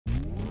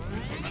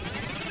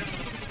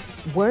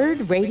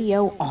Word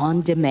Radio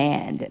on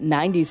Demand,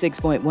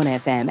 96.1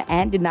 FM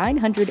and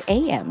 900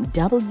 AM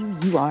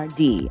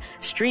WURD.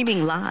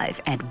 Streaming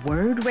live at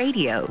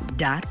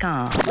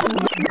wordradio.com.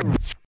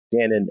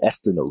 Shannon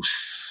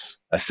Estenoz,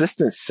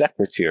 Assistant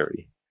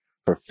Secretary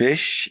for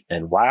Fish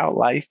and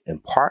Wildlife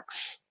and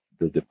Parks,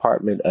 the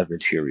Department of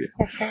Interior.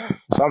 Yes, sir.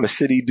 So I'm a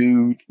city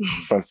dude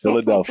from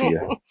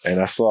Philadelphia, and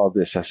I saw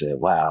this. I said,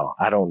 wow,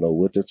 I don't know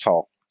what to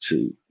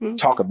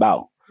talk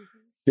about.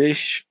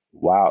 Fish,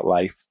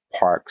 Wildlife,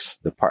 Parks,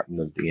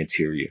 Department of the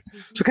Interior.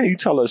 So can you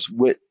tell us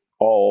what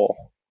all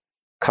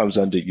comes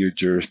under your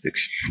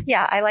jurisdiction?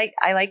 Yeah, I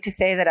like to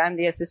say that I'm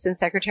the Assistant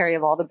Secretary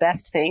of all the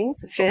best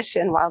things, fish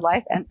and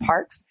wildlife and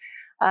parks.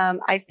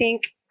 I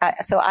think,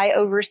 so I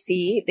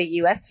oversee the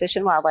U.S. Fish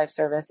and Wildlife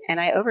Service, and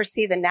I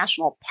oversee the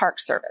National Park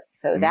Service.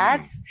 So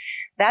that's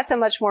a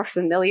much more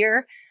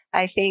familiar,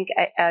 I think,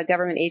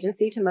 government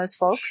agency to most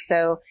folks.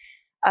 So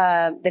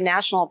the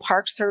National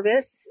Park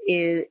Service,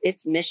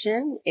 its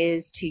mission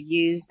is to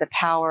use the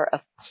power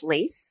of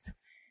place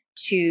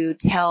to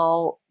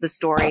tell the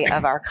story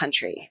of our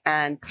country.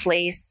 And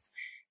place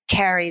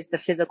carries the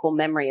physical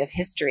memory of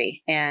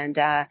history. And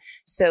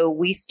so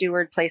we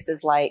steward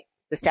places like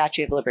the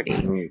Statue of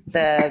Liberty,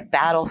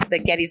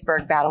 the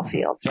Gettysburg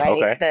battlefields,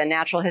 right? Okay. The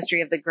natural history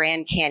of the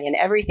Grand Canyon,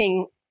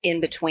 everything in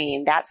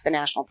between. That's the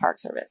National Park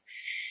Service.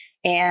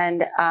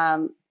 And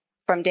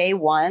from day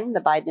one,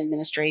 the Biden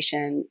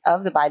administration,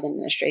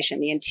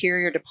 the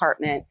Interior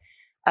Department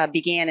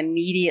began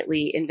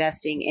immediately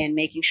investing in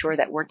making sure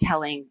that we're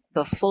telling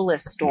the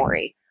fullest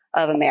story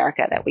of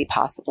America that we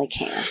possibly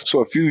can.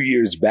 So a few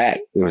years back,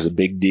 there was a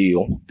big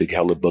deal, big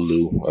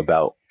hullabaloo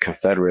about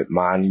Confederate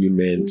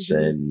monuments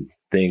and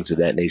things of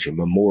that nature,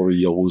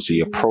 memorials,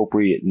 the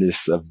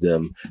appropriateness of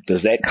them.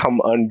 Does that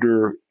come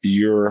under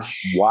your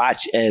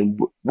watch? And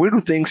where do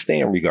things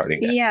stand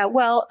regarding that? Yeah,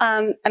 well,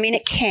 I mean,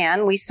 it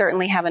can. We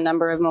certainly have a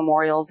number of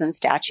memorials and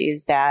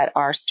statues that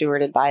are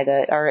stewarded by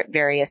our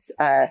various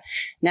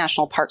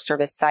National Park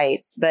Service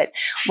sites. But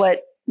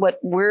what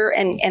we're,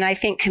 and I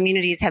think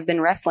communities have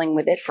been wrestling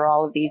with it for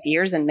all of these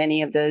years, and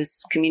many of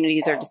those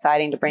communities are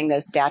deciding to bring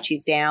those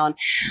statues down.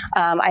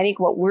 I think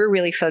what we're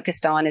really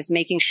focused on is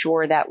making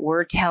sure that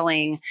we're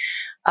telling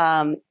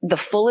the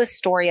fullest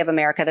story of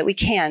America that we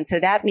can.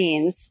 So that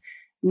means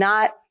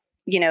not,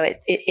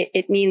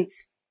 it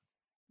means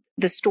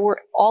the story,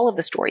 all of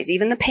the stories,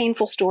 even the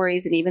painful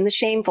stories and even the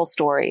shameful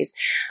stories.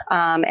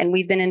 And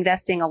we've been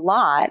investing a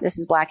lot. This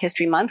is Black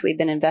History Month. We've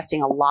been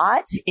investing a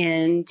lot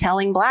in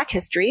telling Black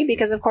history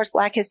because, of course,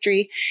 Black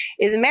history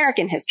is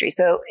American history.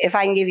 So if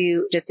I can give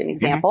you just an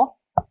example.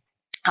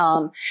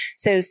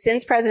 So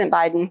since President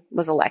Biden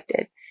was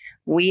elected,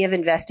 we have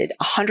invested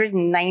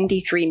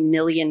 $193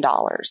 million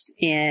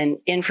in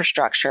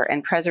infrastructure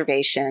and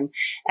preservation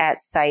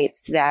at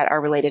sites that are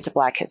related to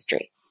Black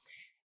history.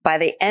 By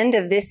the end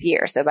of this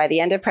year, so by the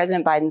end of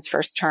President Biden's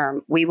first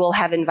term, we will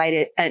have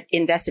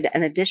invested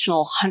an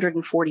additional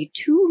 $142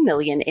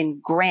 million in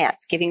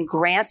grants, giving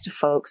grants to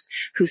folks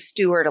who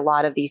steward a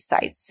lot of these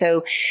sites.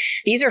 So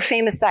these are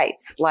famous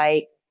sites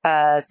like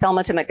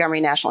Selma to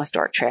Montgomery National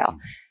Historic Trail,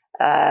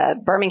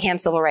 Birmingham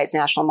Civil Rights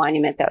National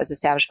Monument that was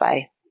established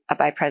by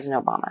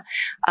President Obama.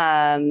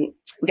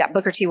 We got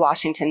Booker T.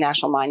 Washington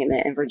National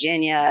Monument in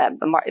Virginia,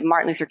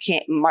 Martin Luther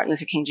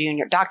King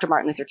Jr., Dr.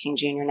 Martin Luther King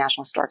Jr.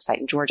 National Historic Site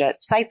in Georgia,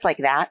 sites like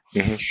that.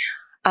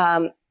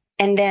 And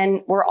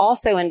then we're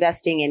also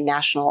investing in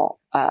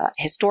national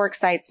historic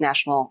sites,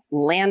 national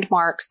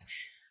landmarks,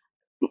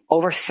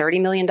 over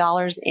 $30 million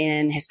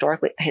in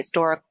historically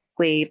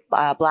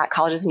Black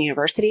colleges and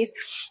universities.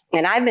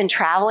 And I've been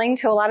traveling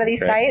to a lot of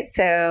these sites.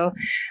 So,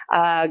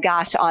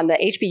 on the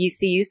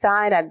HBCU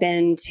side, I've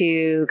been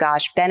to,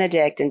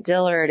 Benedict and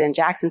Dillard and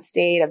Jackson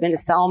State. I've been to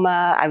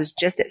Selma. I was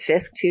just at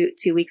Fisk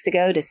two weeks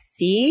ago to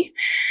see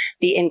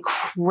the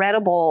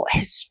incredible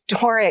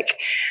historic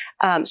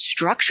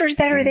structures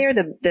that are there,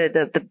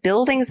 the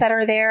buildings that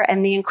are there,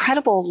 and the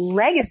incredible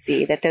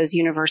legacy that those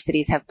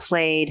universities have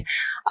played,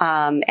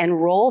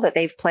 and role that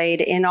they've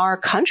played in our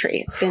country.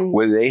 It's been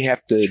Will they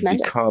have to tremendous.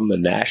 Become a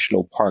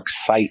national park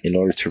site in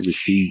order to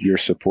receive your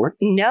support?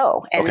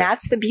 No, and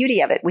that's the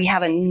beauty of it. We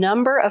have a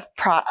number of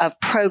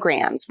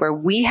programs where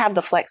we have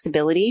the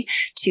flexibility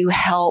to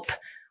help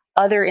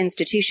other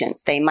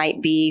institutions. They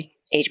might be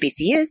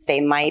HBCUs, they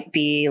might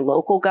be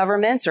local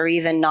governments or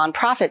even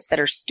nonprofits that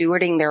are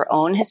stewarding their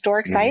own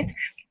historic sites.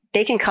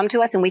 They can come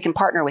to us and we can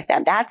partner with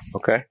them. That's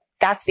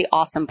the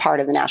awesome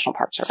part of the National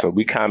Park Service. So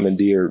we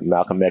commandeered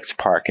Malcolm X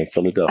Park in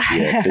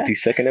Philadelphia at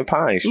 52nd and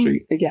Pine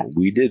Street.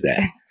 We did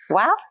that.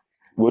 Wow.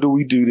 What do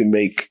we do to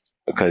make,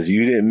 because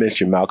you didn't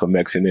mention Malcolm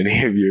X in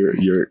any of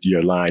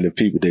your line of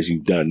people that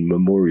you've done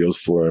memorials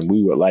for, and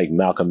we would like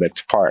Malcolm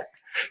X Park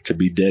to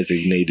be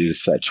designated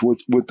as such. What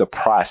would the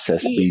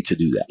process be to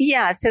do that?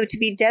 Yeah, so to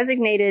be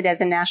designated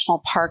as a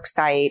national park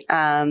site,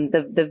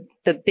 the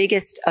the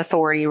biggest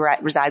authority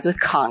resides with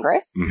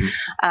Congress.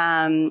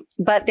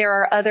 But there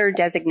are other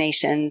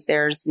designations.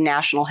 There's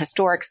national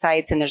historic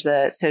sites, and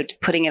so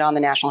putting it on the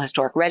National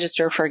Historic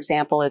Register, for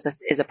example,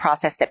 is a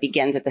process that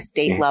begins at the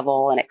state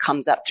level and it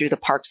comes up through the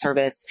Park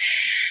Service.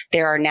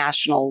 There are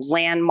national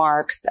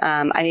landmarks.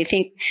 I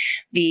think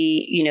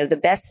the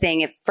best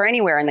thing for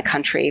anywhere in the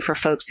country for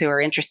folks who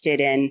are interested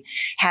in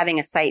having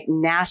a site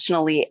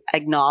nationally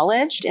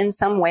acknowledged in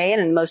some way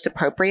and in the most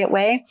appropriate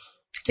way,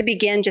 to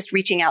begin just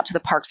reaching out to the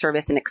Park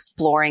Service and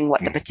exploring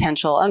what the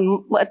potential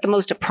and what the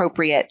most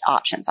appropriate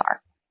options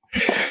are.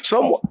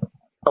 So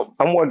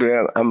I'm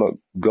wondering, I'm going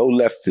to go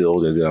left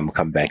field and then I'm going to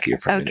come back here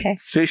for a minute.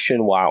 Fish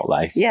and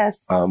wildlife.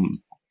 Yes.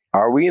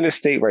 Are we in a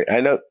state right?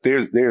 I know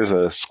there's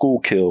a school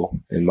kill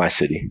in my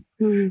city,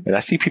 and I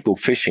see people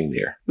fishing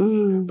there,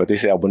 but they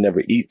say I will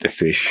never eat the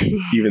fish,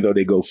 even though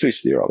they go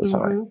fish there all the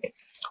time.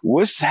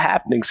 What's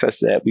happening such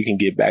that we can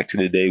get back to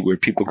the day where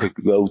people could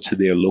go to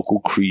their local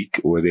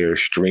creek or their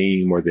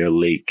stream or their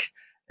lake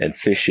and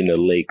fish in the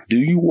lake? Do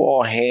you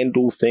all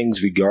handle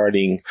things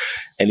regarding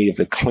any of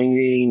the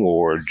cleaning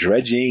or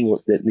dredging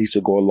that needs to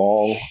go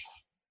along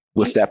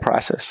with that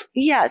process?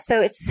 Yeah.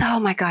 So oh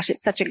my gosh,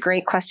 it's such a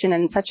great question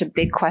and such a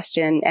big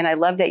question. And I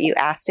love that you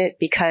asked it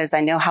because I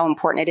know how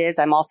important it is.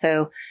 I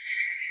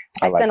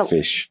like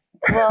fish.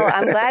 Well,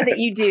 I'm glad that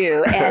you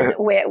do. And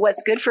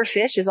what's good for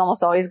fish is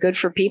almost always good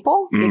for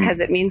people because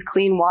it means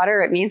clean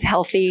water. It means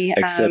healthy.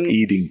 Except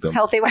eating them.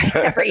 Healthy,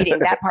 except for eating.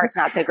 That part's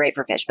not so great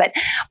for fish, but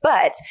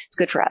it's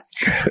good for us.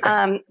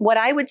 What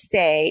I would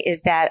say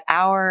is that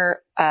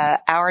our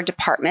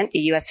department, the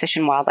U.S. Fish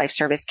and Wildlife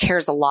Service,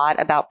 cares a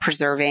lot about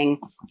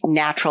preserving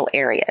natural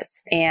areas.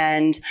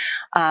 And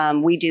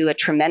we do a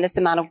tremendous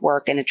amount of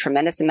work and a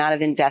tremendous amount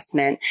of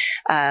investment.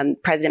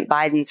 President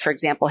Biden's, for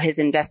example, his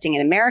Investing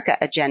in America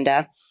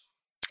agenda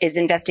is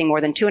investing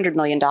more than $200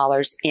 million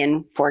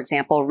in, for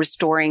example,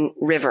 restoring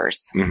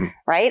rivers,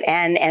 right?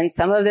 And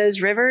some of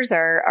those rivers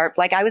are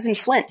like, I was in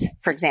Flint,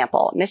 for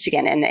example,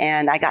 Michigan,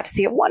 and I got to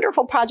see a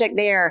wonderful project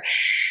there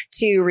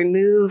to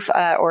remove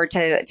or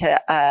to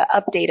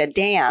update a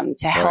dam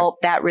to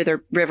help that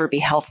river be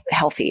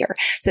healthier.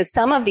 So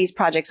some of these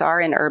projects are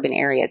in urban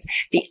areas.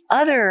 The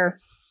other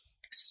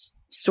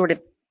sort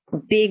of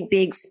big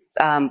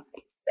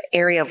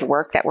area of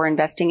work that we're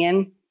investing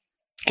in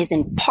is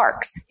in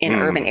parks in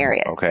urban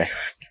areas. Okay.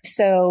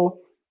 So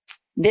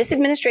this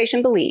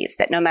administration believes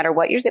that no matter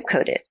what your zip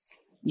code is,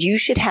 you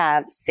should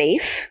have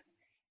safe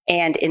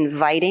and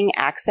inviting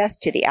access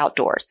to the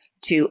outdoors,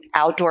 to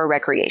outdoor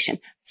recreation,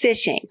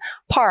 fishing,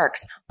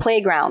 parks,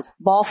 playgrounds,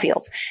 ball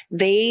fields.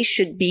 They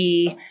should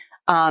be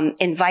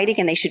inviting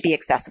and they should be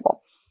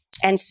accessible.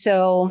 And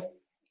so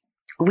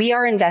we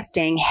are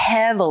investing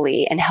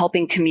heavily in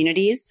helping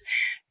communities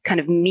kind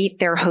of meet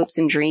their hopes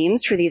and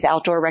dreams for these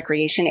outdoor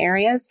recreation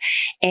areas.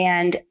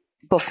 And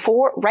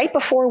right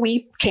before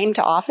we came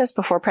to office,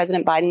 before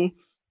President Biden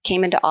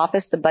came into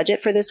office, the budget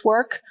for this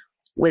work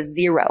was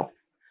 $0.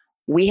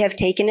 We have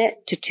taken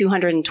it to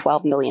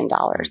 $212 million.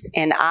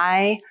 And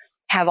I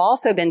have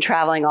also been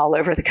traveling all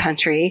over the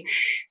country,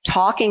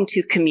 talking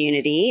to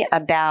community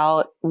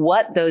about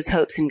what those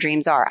hopes and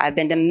dreams are. I've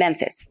been to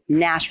Memphis,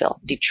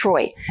 Nashville,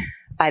 Detroit.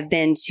 I've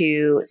been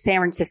to San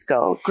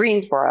Francisco,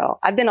 Greensboro.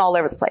 I've been all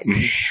over the place.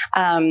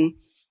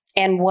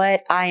 And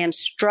what I am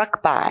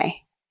struck by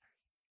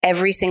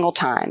every single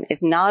time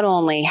is not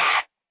only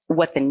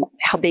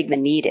how big the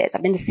need is.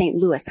 I've been to St.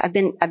 Louis. I've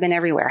been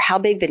everywhere. How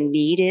big the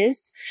need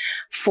is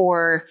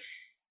for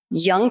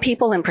young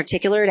people in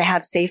particular to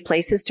have safe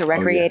places to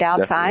recreate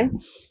outside,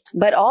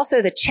 but also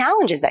the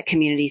challenges that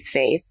communities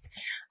face.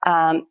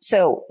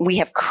 So we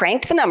have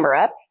cranked the number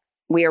up.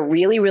 We are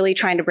really, really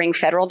trying to bring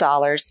federal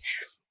dollars.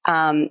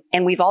 And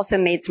we've also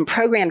made some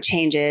program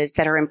changes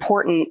that are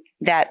important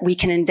that we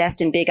can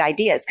invest in big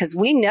ideas because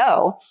we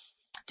know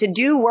to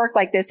do work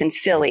like this in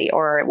Philly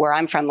or where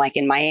I'm from, like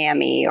in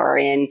Miami or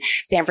in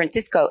San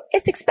Francisco,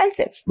 it's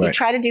expensive. Right. You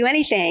try to do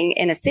anything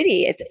in a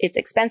city, it's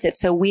expensive.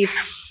 So we've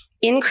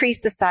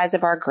increased the size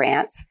of our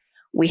grants.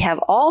 We have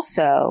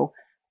also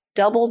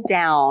doubled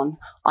down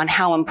on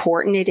how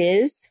important it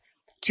is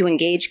to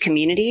engage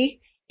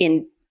community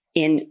in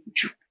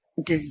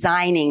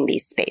designing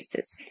these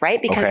spaces,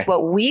 right? Because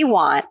what we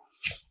want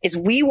is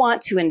we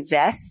want to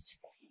invest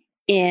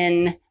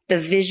in the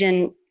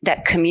vision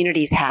that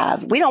communities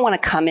have. We don't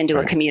want to come into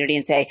a community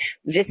and say,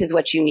 this is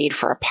what you need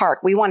for a park.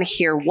 We want to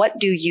hear, what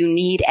do you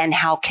need and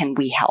how can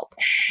we help?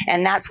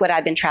 And that's what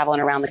I've been traveling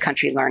around the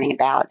country learning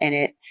about. And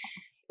it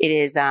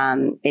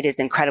is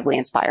incredibly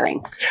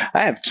inspiring.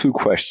 I have two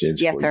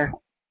questions. Yes, sir.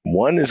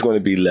 One is going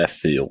to be left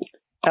field.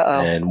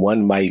 And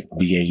one might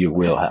be in your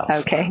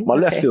wheelhouse. Okay. My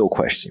left field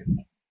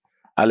question.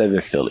 I live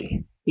in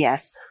Philly.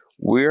 Yes.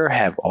 Where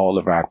have all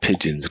of our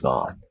pigeons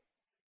gone?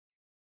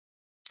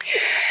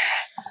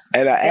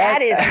 And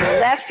that is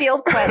a left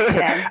field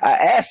question. I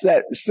asked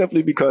that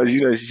simply because,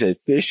 you said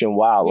fish and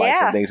wildlife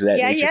and things of that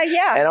nature.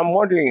 Yeah. And I'm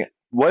wondering,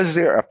 was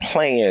there a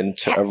plan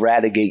to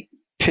eradicate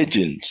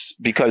pigeons?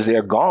 Because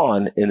they're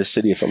gone in the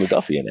city of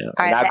Philadelphia now.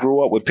 And I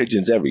grew up with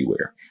pigeons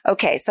everywhere.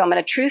 Okay. So I'm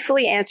going to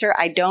truthfully answer,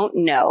 I don't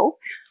know.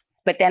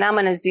 But then I'm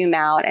going to zoom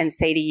out and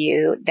say to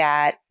you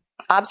that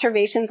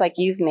observations like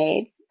you've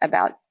made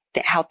about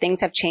how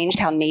things have changed,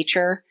 how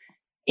nature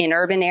in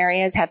urban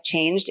areas have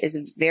changed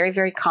is very,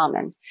 very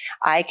common.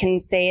 I can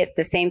say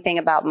the same thing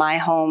about my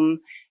home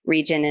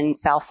region in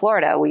South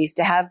Florida. We used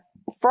to have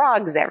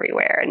frogs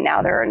everywhere, and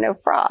now there are no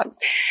frogs.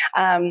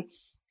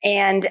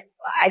 And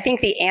I think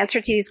the answer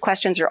to these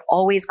questions are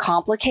always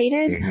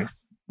complicated,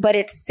 but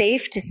it's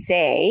safe to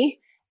say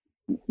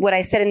what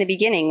I said in the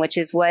beginning, which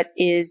is what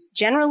is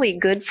generally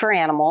good for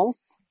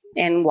animals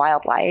and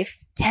wildlife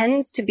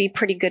tends to be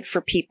pretty good for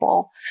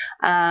people.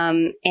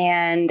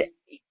 And,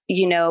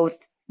 you know,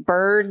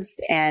 birds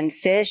and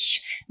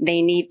fish,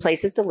 they need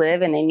places to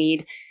live and they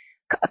need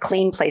a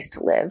clean place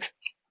to live.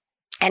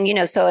 And, you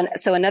know, so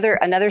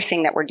another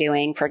thing that we're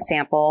doing, for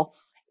example,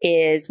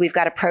 is we've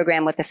got a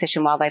program with the Fish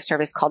and Wildlife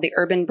Service called the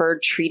Urban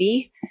Bird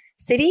Treaty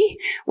City,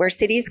 where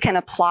cities can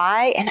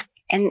apply. And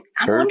I'm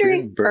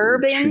wondering,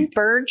 Urban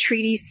Bird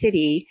Treaty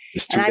City.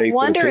 And I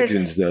wonder if,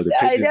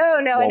 I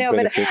know,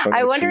 but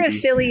I wonder if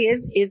Philly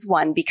is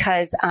one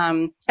because,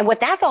 and what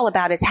that's all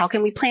about is how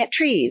can we plant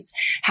trees?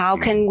 How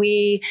can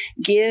we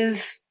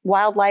give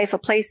wildlife a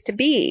place to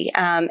be?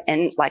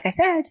 And like I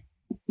said,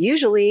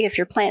 usually if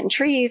you're planting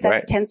trees,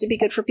 that tends to be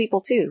good for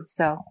people too.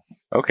 So.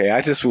 Okay.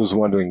 I just was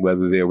wondering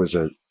whether there was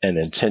an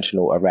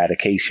intentional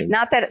eradication.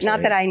 Not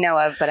that I know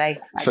of, but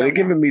so they're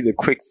giving me the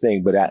quick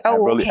thing, but I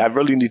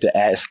really need to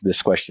ask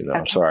this question.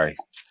 I'm sorry.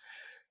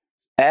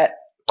 At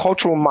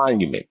cultural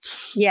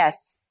monuments.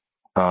 Yes.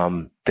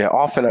 They're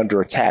often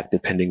under attack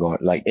depending on,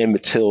 like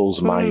Emmett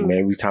Till's monument.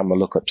 Every time I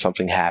look up,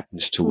 something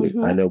happens to it.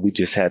 I know we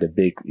just had a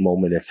big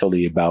moment in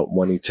Philly about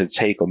wanting to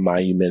take a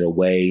monument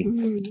away.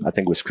 I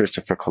think it was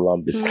Christopher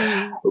Columbus.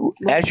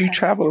 As you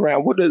travel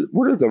around, what are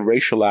the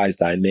racialized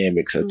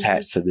dynamics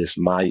attached to this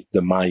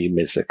the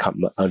monuments that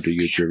come under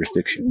your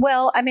jurisdiction?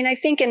 Well, I mean, I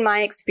think in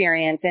my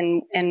experience,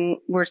 and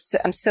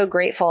I'm so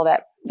grateful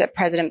that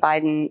President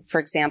Biden, for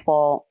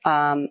example,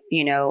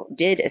 you know,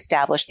 did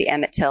establish the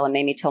Emmett Till and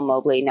Mamie Till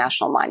Mobley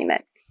National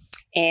Monument.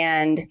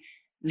 And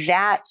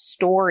that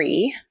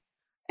story,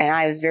 and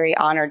I was very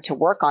honored to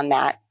work on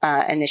that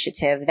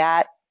initiative,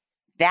 that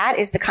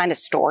is the kind of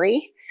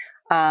story,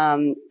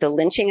 the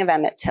lynching of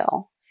Emmett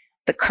Till,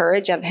 the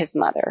courage of his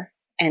mother,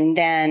 and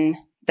then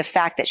the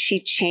fact that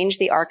she changed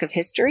the arc of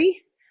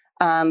history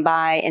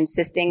by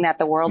insisting that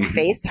the world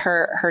face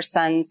her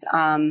son's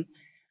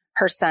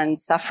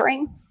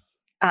suffering.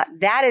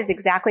 That is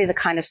exactly the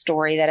kind of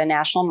story that a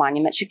national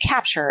monument should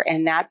capture.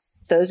 And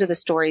those are the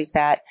stories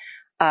that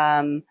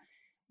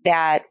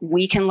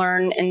we can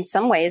learn in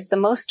some ways the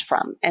most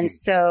from. And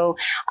so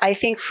I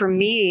think for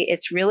me,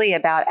 it's really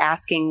about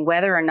asking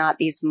whether or not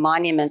these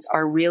monuments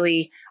are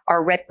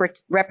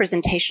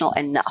representational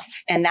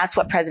enough. And that's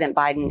what President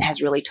Biden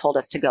has really told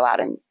us to go out,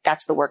 and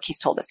that's the work he's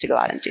told us to go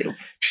out and do.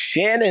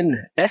 Shannon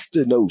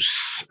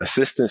Estenoz,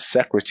 Assistant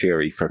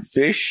Secretary for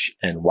Fish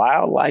and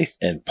Wildlife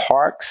and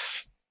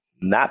Parks,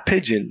 not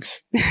pigeons,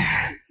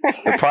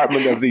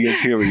 Department of the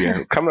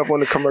Interior. Coming up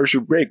on the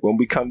commercial break when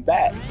we come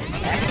back.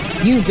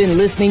 You've been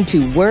listening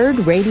to Word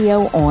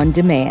Radio on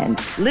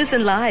Demand.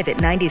 Listen live at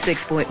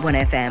 96.1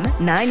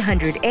 FM,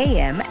 900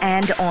 AM,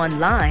 and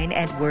online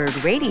at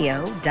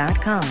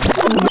wordradio.com.